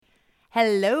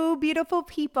Hello, beautiful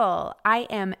people. I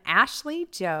am Ashley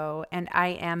Joe, and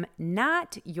I am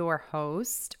not your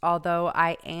host, although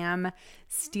I am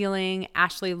stealing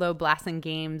Ashley Lowe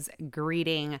Blassingame's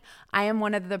greeting. I am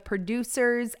one of the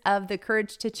producers of the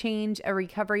Courage to Change a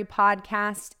Recovery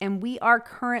podcast, and we are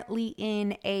currently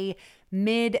in a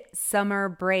mid-summer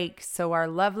break. So our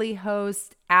lovely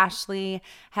host, Ashley,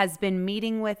 has been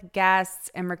meeting with guests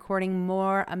and recording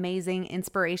more amazing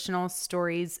inspirational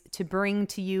stories to bring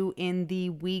to you in the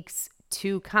weeks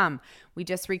to come. We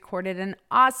just recorded an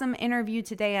awesome interview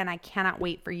today, and I cannot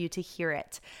wait for you to hear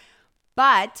it.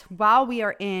 But while we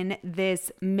are in this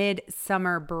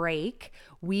mid-summer break,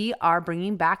 we are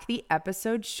bringing back the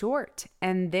episode short.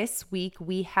 And this week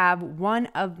we have one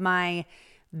of my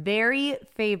very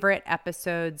favorite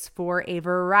episodes for a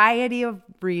variety of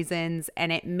reasons,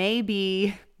 and it may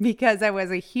be because I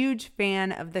was a huge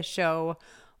fan of the show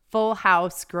Full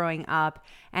House growing up,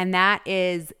 and that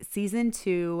is season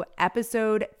 2,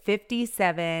 episode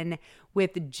 57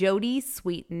 with Jodie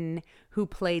Sweetin, who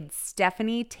played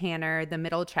Stephanie Tanner, the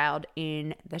middle child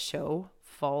in the show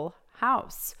Full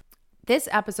House. This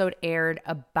episode aired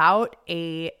about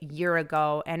a year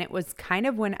ago, and it was kind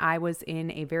of when I was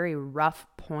in a very rough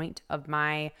point of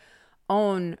my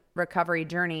own recovery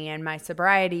journey and my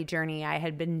sobriety journey. I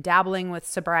had been dabbling with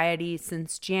sobriety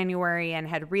since January and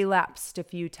had relapsed a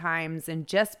few times and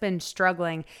just been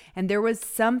struggling. And there was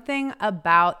something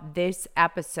about this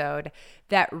episode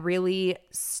that really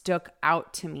stuck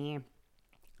out to me.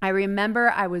 I remember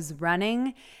I was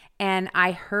running and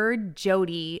I heard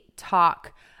Jodie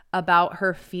talk about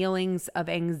her feelings of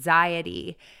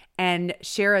anxiety and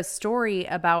share a story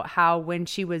about how when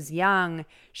she was young,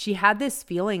 she had this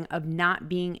feeling of not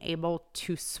being able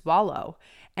to swallow.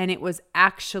 And it was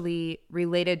actually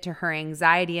related to her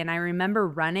anxiety. And I remember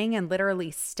running and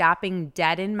literally stopping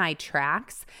dead in my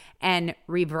tracks and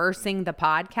reversing the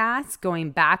podcast,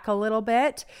 going back a little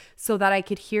bit so that I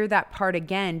could hear that part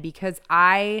again, because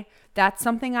that's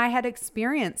something I had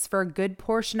experienced for a good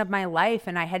portion of my life.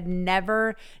 And I had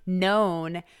never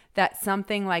known that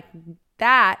something like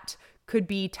that could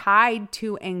be tied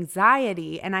to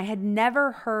anxiety. And I had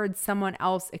never heard someone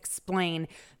else explain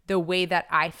the way that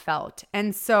I felt.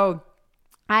 And so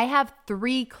I have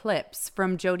 3 clips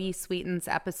from Jodie Sweetin's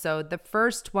episode. The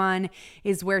first one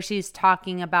is where she's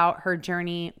talking about her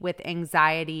journey with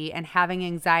anxiety and having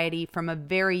anxiety from a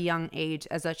very young age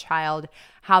as a child,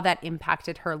 how that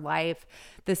impacted her life.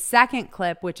 The second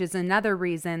clip, which is another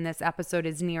reason this episode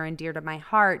is near and dear to my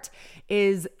heart,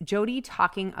 is Jodie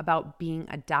talking about being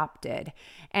adopted.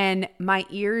 And my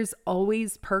ears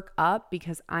always perk up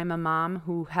because I'm a mom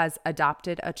who has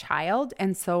adopted a child.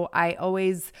 And so I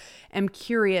always am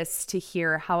curious to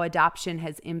hear how adoption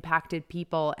has impacted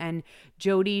people. And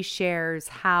Jodie shares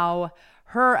how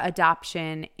her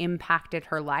adoption impacted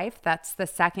her life. That's the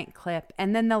second clip.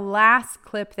 And then the last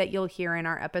clip that you'll hear in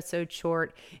our episode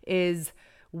short is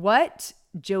what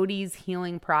Jodie's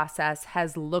healing process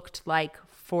has looked like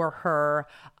for her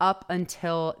up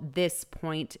until this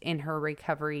point in her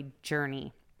recovery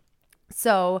journey.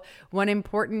 So one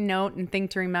important note and thing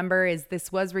to remember is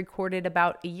this was recorded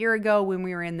about a year ago when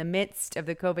we were in the midst of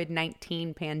the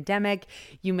COVID-19 pandemic.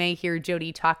 You may hear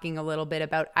Jodie talking a little bit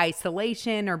about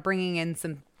isolation or bringing in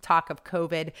some talk of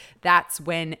COVID. That's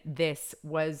when this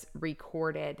was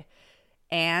recorded.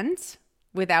 And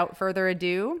without further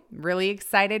ado, really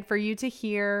excited for you to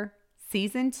hear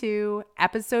season 2,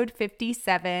 episode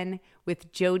 57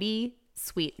 with Jodie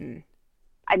Sweetin.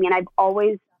 I mean, I've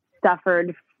always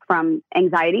suffered from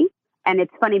anxiety. And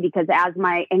it's funny because as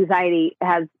my anxiety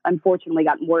has unfortunately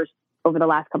gotten worse over the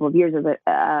last couple of years,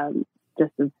 I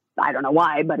don't know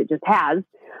why, but it just has.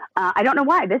 I don't know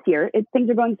why this year things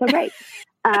are going so great.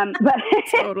 But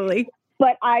Totally.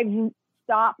 But I've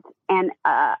stopped and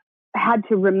had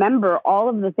to remember all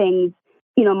of the things.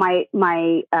 You know,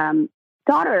 my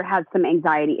daughter has some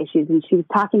anxiety issues, and she was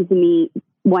talking to me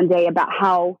one day about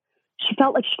how she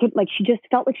felt like she just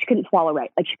felt like she couldn't swallow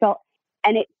right.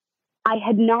 I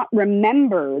had not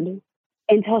remembered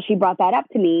until she brought that up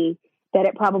to me that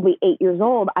at probably 8 years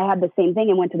old, I had the same thing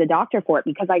and went to the doctor for it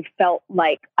because I felt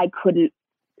like I couldn't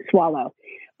swallow.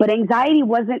 But anxiety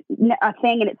wasn't a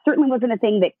thing, and it certainly wasn't a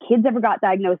thing that kids ever got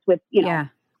diagnosed with,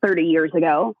 30 years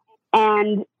ago.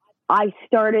 And I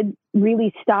started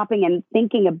really stopping and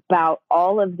thinking about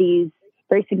all of these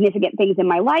very significant things in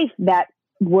my life that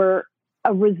were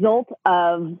a result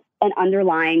of an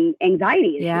underlying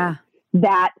anxiety issue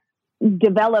that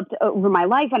developed over my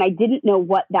life. And I didn't know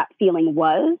what that feeling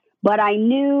was, but I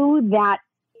knew that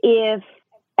if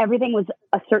everything was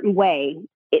a certain way,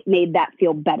 it made that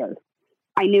feel better.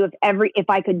 I knew if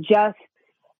I could just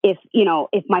if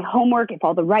my homework, if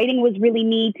all the writing was really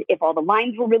neat, if all the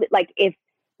lines were really like, if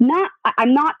not,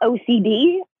 I'm not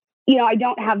OCD, I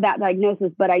don't have that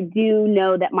diagnosis, but I do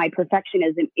know that my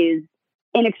perfectionism is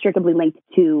inextricably linked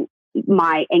to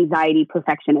my anxiety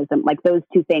perfectionism. Like those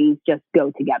two things just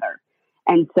go together.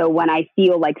 And so when I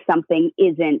feel like something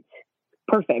isn't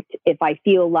perfect, if I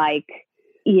feel like,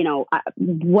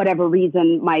 whatever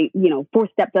reason my, fourth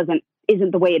step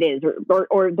isn't the way it is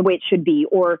or the way it should be,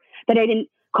 or that I didn't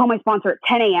call my sponsor at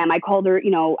 10 a.m. I called her,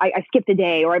 I skipped a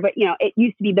day but it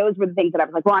used to be, those were the things that I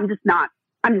was like, well, I'm just not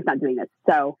doing this.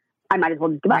 So I might as well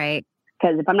just give up. Right.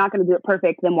 Because if I'm not going to do it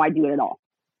perfect, then why do it at all?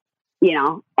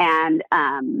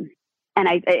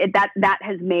 That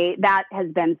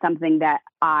has been something that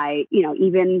I,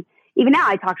 even now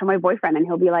I talk to my boyfriend and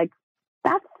he'll be like,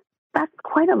 that's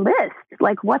quite a list.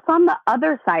 Like, what's on the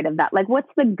other side of that? Like, what's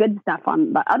the good stuff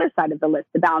on the other side of the list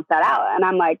to balance that out? And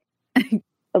I'm like,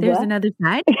 there's another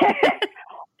side.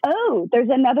 Oh, there's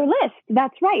another list.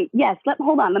 That's right. Yes.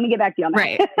 Hold on. Let me get back to you on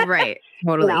that. Right.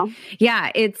 Totally. Yeah.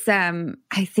 It's, I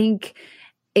think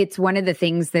it's one of the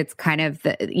things that's kind of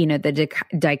the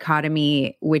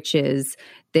dichotomy, which is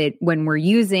that when we're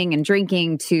using and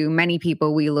drinking, to many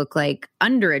people, we look like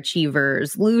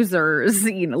underachievers, losers,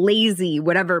 lazy,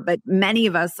 whatever. But many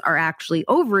of us are actually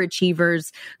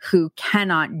overachievers who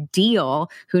cannot deal,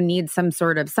 who need some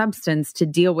sort of substance to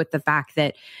deal with the fact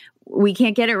that we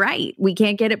can't get it right. We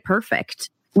can't get it perfect.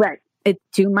 Right. It's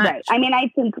too much. Right. I mean, I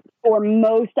think for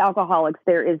most alcoholics,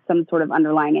 there is some sort of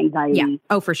underlying anxiety. Yeah.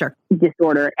 Oh, for sure.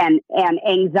 Disorder. And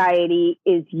anxiety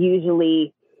is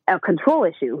usually a control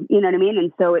issue. You know what I mean?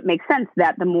 And so it makes sense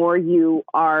that the more you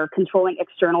are controlling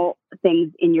external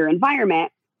things in your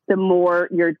environment, the more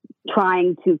you're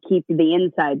trying to keep the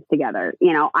insides together.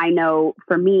 I know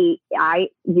for me, I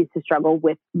used to struggle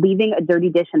with leaving a dirty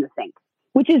dish in the sink,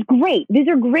 which is great. These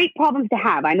are great problems to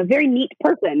have. I'm a very neat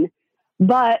person,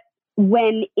 but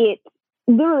when it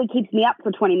literally keeps me up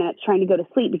for 20 minutes trying to go to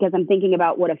sleep because I'm thinking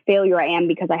about what a failure I am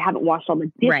because I haven't washed all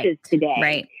the dishes today.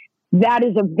 Right. That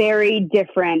is a very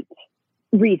different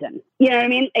reason. You know what I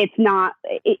mean? It's not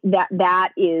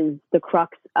that is the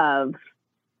crux of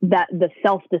that, the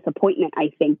self-disappointment,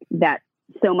 I think, that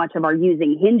so much of our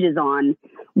using hinges on,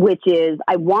 which is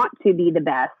I want to be the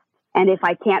best. And if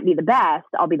I can't be the best,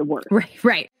 I'll be the worst.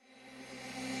 Right.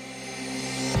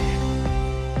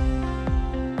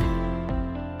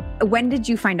 When did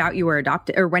you find out you were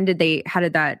adopted, or how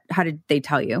did they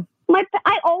tell you?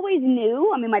 I always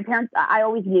knew. I mean, my parents, I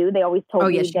always knew. They always told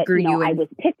me that, I was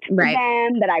picked for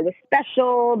them, that I was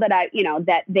special, that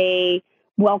that they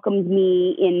welcomed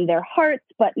me in their hearts,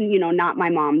 but, not my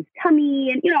mom's tummy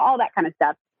and, all that kind of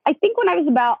stuff. I think when I was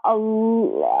about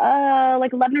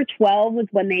like 11 or 12 was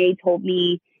when they told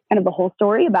me kind of the whole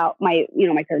story about my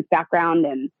parents' background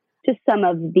and just some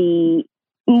of the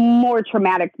more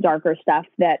traumatic, darker stuff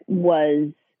that was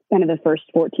kind of the first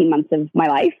 14 months of my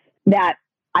life that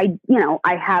I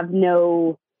have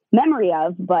no memory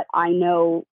of, but I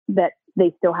know that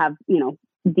they still have,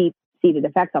 deep-seated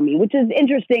effects on me, which is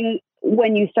interesting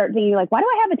when you start thinking like, why do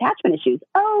I have attachment issues?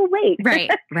 Oh, wait. Right.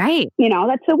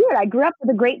 That's so weird. I grew up with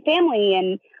a great family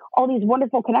and all these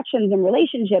wonderful connections and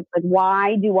relationships. Like,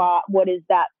 what is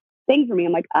that thing for me?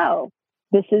 I'm like, oh,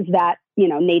 this is that,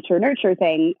 nature nurture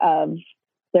thing of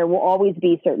there will always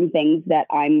be certain things that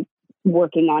I'm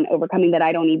working on overcoming that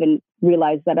I don't even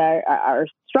realize that are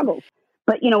struggles.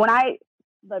 But, when I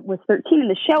was 13 and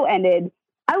the show ended,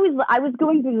 I was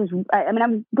going through this, I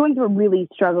was going through a really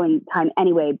struggling time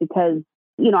anyway, because,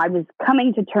 I was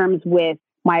coming to terms with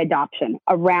my adoption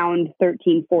around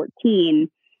 13, 14.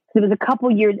 So it was a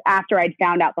couple years after I'd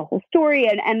found out the whole story.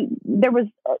 And there was,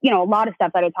 a lot of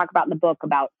stuff that I talk about in the book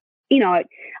about,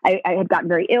 I had gotten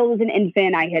very ill as an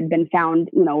infant. I had been found,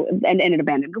 in an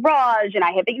abandoned garage, and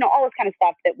I had, all this kind of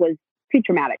stuff that was pretty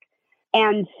traumatic.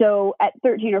 And so at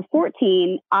 13 or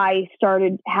 14, I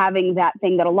started having that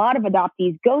thing that a lot of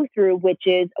adoptees go through, which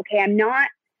is, okay,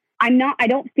 I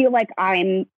don't feel like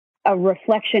I'm a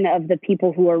reflection of the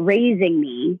people who are raising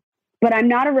me, but I'm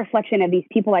not a reflection of these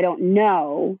people I don't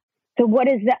know. So what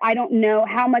is that? I don't know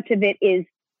how much of it is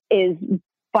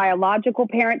biological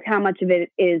parents, how much of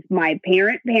it is my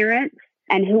parents,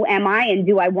 and who am I? And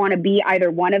do I want to be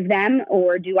either one of them,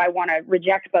 or do I want to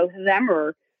reject both of them?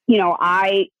 Or,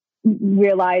 I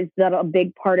realized that a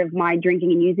big part of my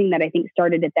drinking and using that I think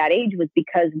started at that age was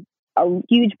because a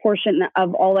huge portion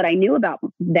of all that I knew about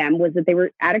them was that they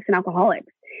were addicts and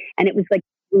alcoholics. And it was like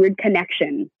a weird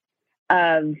connection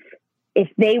of if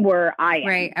they were, I am.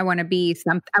 Right. I want to be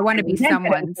someone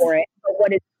for it.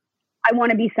 But I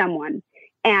want to be someone.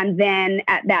 And then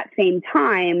at that same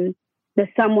time, the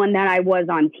someone that I was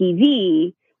on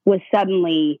TV I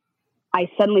suddenly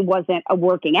wasn't a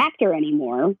working actor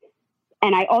anymore.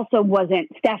 And I also wasn't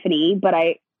Stephanie, but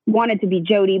I wanted to be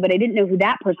Jodie, but I didn't know who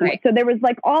that person was. So there was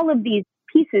like all of these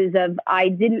pieces of, I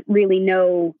didn't really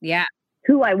know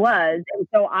who I was. And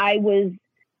so I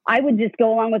would just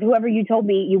go along with whoever you told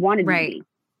me you wanted me to be.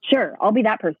 Sure, I'll be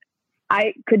that person.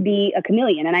 I could be a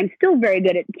chameleon, and I'm still very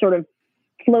good at sort of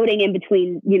floating in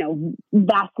between,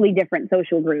 vastly different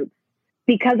social groups,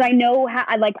 because I know how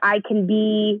I can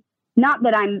be, not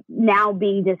that I'm now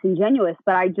being disingenuous,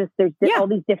 but there's all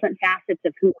these different facets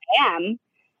of who I am.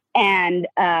 And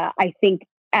I think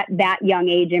at that young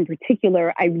age in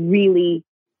particular, I really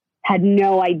had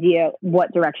no idea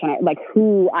what direction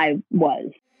who I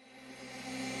was.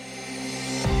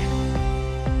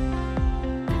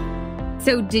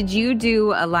 So did you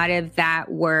do a lot of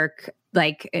that work?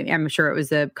 Like, I'm sure it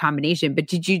was a combination, but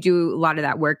did you do a lot of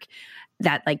that work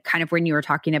that kind of when you were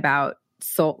talking about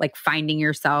soul, finding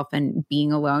yourself and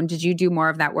being alone, did you do more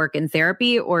of that work in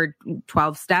therapy or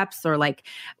 12 steps, or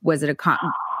was it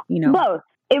both?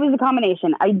 It was a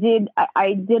combination. I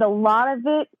did a lot of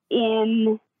it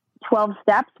in 12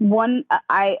 steps. One,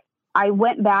 I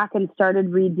went back and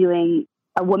started redoing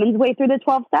A Woman's Way Through the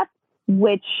 12 Steps,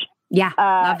 which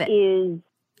love it. Is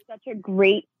such a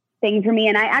great thing for me.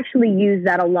 And I actually use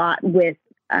that a lot with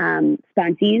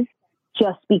stunties,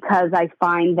 just because I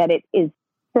find that it is,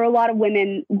 for a lot of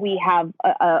women, we have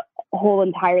a whole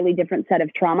entirely different set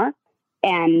of trauma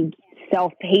and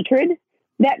self-hatred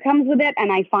that comes with it.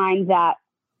 And I find that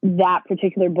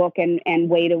particular book and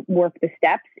way to work the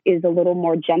steps is a little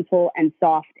more gentle and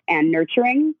soft and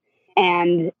nurturing.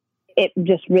 And it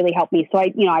just really helped me. So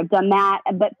I've done that,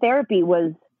 but therapy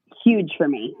was huge for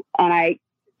me. And I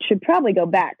should probably go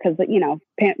back because,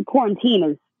 quarantine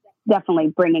is definitely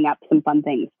bringing up some fun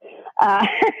things. As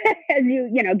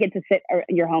you get to sit at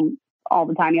your home all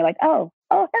the time, you're like, oh,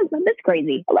 that's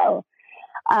crazy. Hello.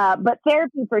 But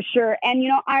therapy for sure. And,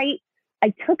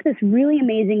 I took this really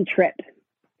amazing trip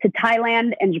to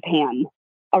Thailand and Japan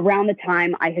around the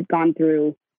time I had gone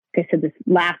through, like I said, this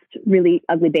last really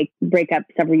ugly breakup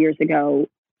several years ago.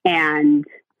 And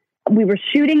we were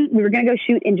going to go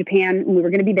shoot in Japan, and we were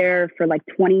going to be there for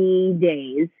 20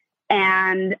 days.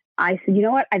 And I said, you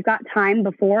know what? I've got time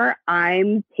before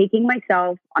I'm taking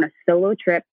myself on a solo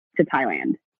trip to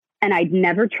Thailand. And I'd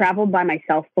never traveled by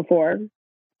myself before.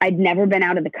 I'd never been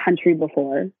out of the country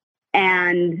before.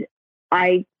 And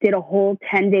I did a whole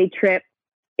 10-day trip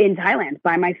in Thailand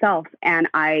by myself. And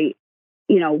I,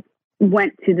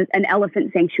 went to an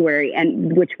elephant sanctuary,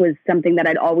 and which was something that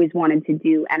I'd always wanted to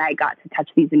do. And I got to touch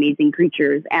these amazing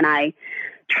creatures, and I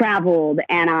traveled,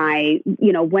 and I,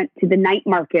 went to the night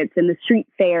markets and the street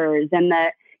fairs, and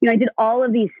I did all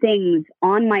of these things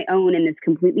on my own in this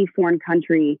completely foreign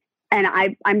country. And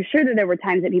I'm sure that there were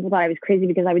times that people thought I was crazy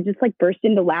because I would just burst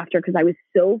into laughter because I was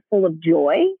so full of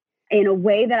joy in a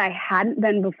way that I hadn't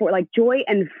been before, joy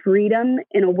and freedom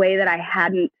in a way that I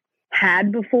hadn't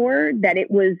had before, that it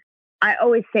was, I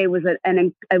always say it was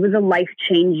a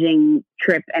life-changing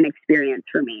trip and experience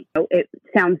for me. So it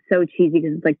sounds so cheesy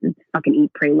because it's this fucking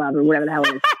Eat, Pray, Love or whatever the hell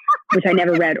it is, which I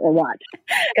never read or watched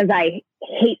because I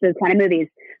hate those kind of movies.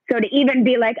 So to even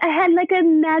be I had a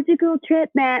magical trip,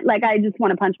 man, I just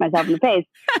want to punch myself in the face.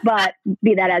 But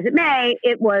be that as it may,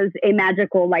 it was a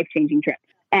magical, life-changing trip.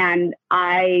 And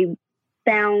I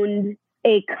found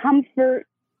a comfort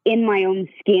in my own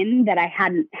skin that I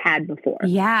hadn't had before.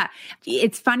 Yeah.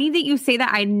 It's funny that you say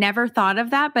that. I never thought of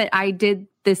that, but I did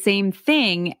the same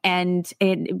thing. And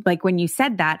when you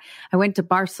said that, I went to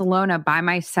Barcelona by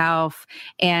myself,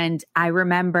 and I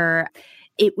remember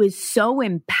it was so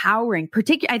empowering.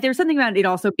 Particularly, there's something about it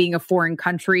also being a foreign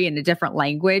country and a different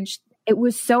language. It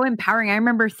was so empowering. I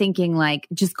remember thinking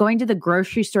just going to the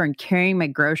grocery store and carrying my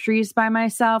groceries by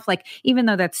myself. Even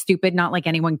though that's stupid, not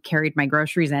anyone carried my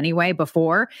groceries anyway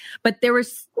before, but there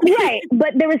was right.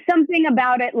 But there was something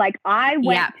about it. I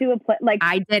went to a place,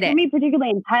 I did it. For me, particularly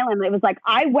in Thailand, it was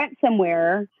I went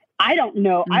somewhere. I don't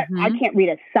know. Mm-hmm. I can't read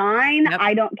a sign. Yep.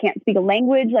 Can't speak a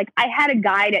language. I had a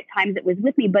guide at times that was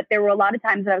with me, but there were a lot of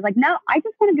times that I was no, I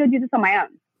just want to go do this on my own.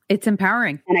 It's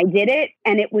empowering. And I did it,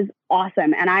 and it was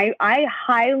awesome. And I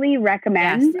highly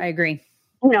recommend. Yes, I agree.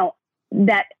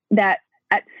 That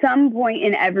at some point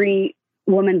in every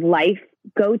woman's life,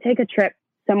 go take a trip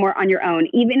somewhere on your own,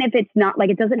 even if it's not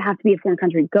it doesn't have to be a foreign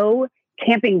country. Go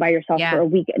camping by yourself for a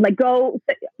week. Go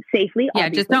safely. Yeah,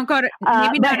 obviously. Just don't go to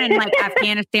maybe not in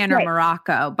Afghanistan or right.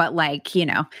 Morocco, but Right.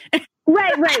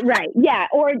 Yeah.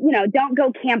 Or, don't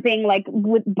go camping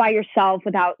by yourself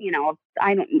without,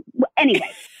 anyway,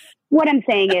 what I'm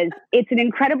saying is it's an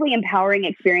incredibly empowering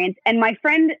experience. And my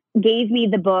friend gave me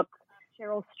the book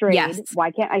Cheryl Strayed. Yes.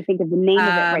 Why can't I think of the name of it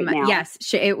right now? Yes.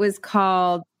 It was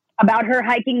called... About her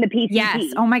hiking the PCT.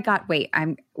 Yes. Oh my God. Wait,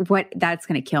 that's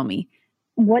going to kill me.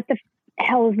 What the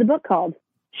hell is the book called?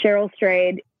 Cheryl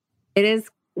Strayed. It is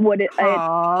called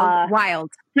Wild.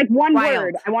 Like one Wild.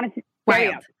 word. I want to...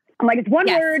 Wild. I'm like, it's one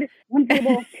word, one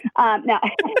syllable. No.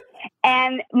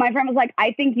 And my friend was like,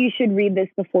 I think you should read this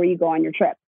before you go on your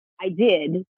trip. I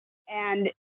did. And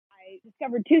I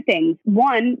discovered two things.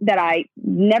 One, that I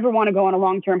never want to go on a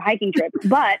long-term hiking trip,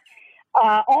 but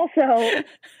also that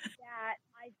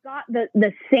I got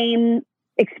the same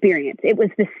experience. It was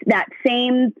that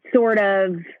same sort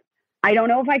of, I don't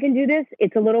know if I can do this.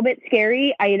 It's a little bit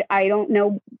scary. I don't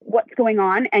know what's going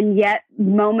on. And yet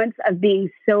moments of being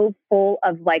so full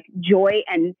of like joy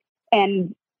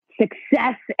and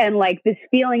success and like this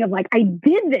feeling of like, I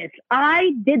did this.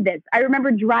 I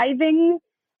remember driving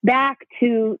back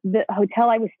to the hotel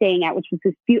I was staying at, which was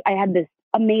I had this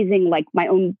amazing, like my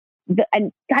own,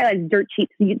 and Thailand's dirt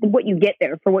cheap. So what you get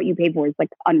there for what you pay for is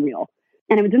like unreal.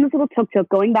 And I was in this little tuk-tuk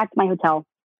going back to my hotel.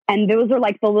 And those are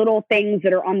like the little things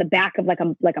that are on the back of like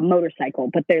a motorcycle,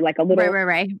 but they're like a little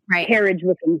right. carriage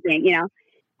looking thing, you know?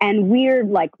 And we're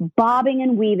like bobbing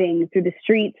and weaving through the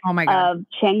streets of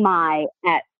Chiang Mai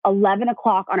at 11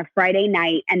 o'clock on a Friday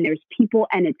night. And there's people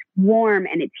and it's warm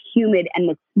and it's humid and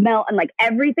the smell and like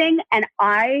everything. And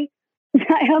I'll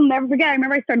never forget. I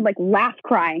remember I started like laugh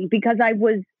crying because I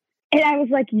was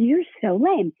like, you're so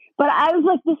lame. But I was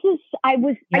like, I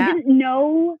didn't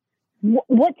know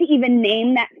what to even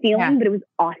name that feeling, but it was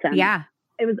awesome. Yeah.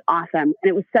 It was awesome. And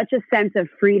it was such a sense of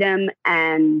freedom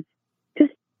and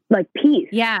just like peace.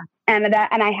 Yeah. And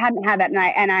I hadn't had that.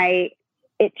 And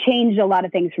it changed a lot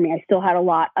of things for me. I still had a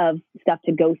lot of stuff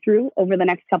to go through over the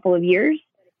next couple of years,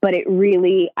 but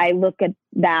I look at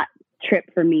that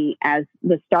trip for me as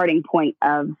the starting point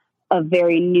of a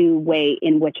very new way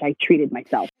in which I treated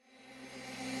myself.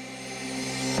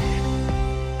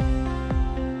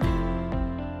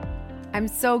 I'm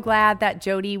so glad that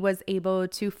Jodie was able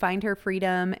to find her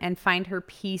freedom and find her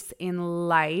peace in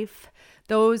life.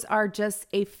 Those are just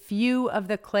a few of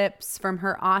the clips from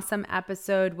her awesome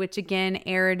episode, which again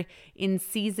aired in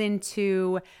season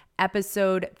 2,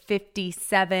 episode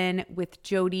 57 with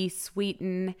Jodie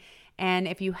Sweetin. And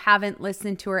if you haven't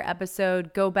listened to her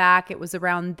episode, go back. It was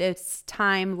around this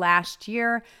time last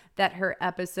year that her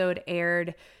episode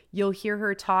aired. You'll hear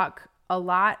her talk a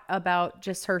lot about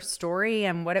just her story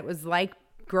and what it was like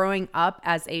growing up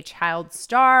as a child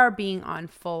star, being on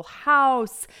Full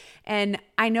House. And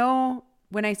I know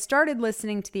when I started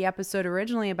listening to the episode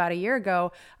originally about a year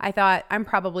ago, I thought I'm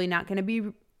probably not going to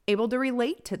be able to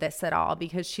relate to this at all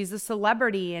because she's a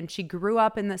celebrity and she grew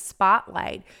up in the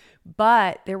spotlight.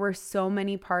 But there were so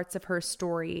many parts of her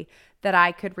story that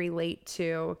I could relate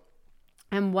to.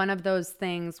 And one of those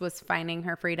things was finding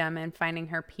her freedom and finding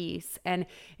her peace. And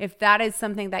if that is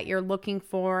something that you're looking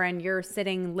for and you're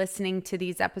sitting listening to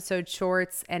these episode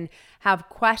shorts and have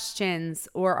questions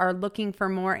or are looking for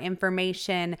more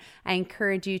information, I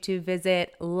encourage you to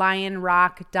visit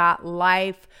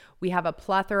lionrock.life. We have a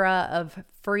plethora of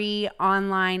free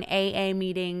online AA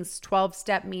meetings,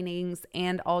 12-step meetings,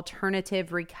 and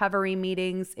alternative recovery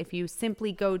meetings. If you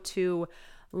simply go to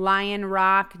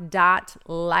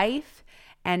lionrock.life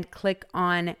and click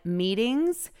on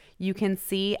meetings, you can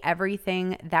see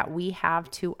everything that we have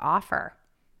to offer.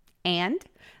 And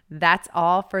that's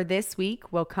all for this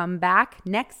week. We'll come back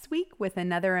next week with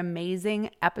another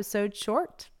amazing episode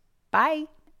short. Bye.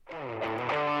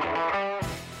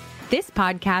 This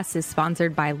podcast is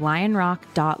sponsored by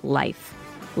lionrock.life.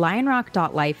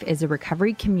 Lionrock.life is a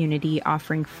recovery community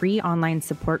offering free online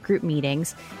support group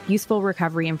meetings, useful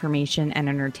recovery information, and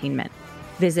entertainment.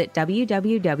 Visit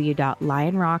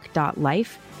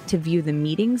www.lionrock.life to view the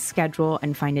meeting's schedule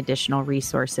and find additional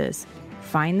resources.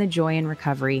 Find the joy in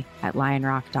recovery at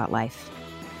lionrock.life.